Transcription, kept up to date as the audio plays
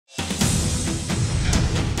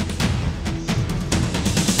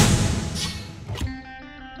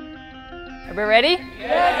Everybody ready?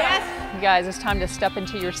 Yes. You guys, it's time to step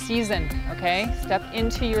into your season, okay? Step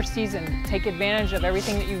into your season. Take advantage of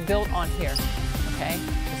everything that you've built on here, okay?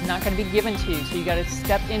 It's not going to be given to you, so you got to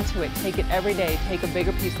step into it. Take it every day. Take a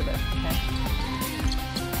bigger piece of it, okay?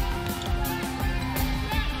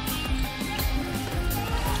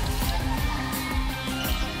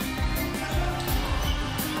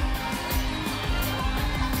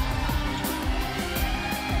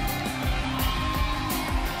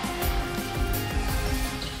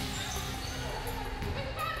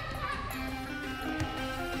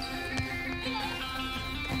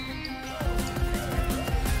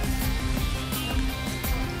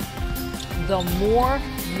 The more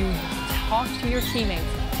you talk to your teammates,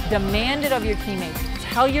 demand it of your teammates,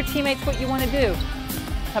 tell your teammates what you want to do,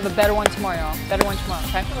 have a better one tomorrow, y'all. Better one tomorrow,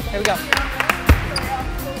 okay? Here we go.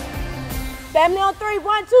 Family on three.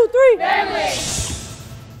 1, 2, 3. Family.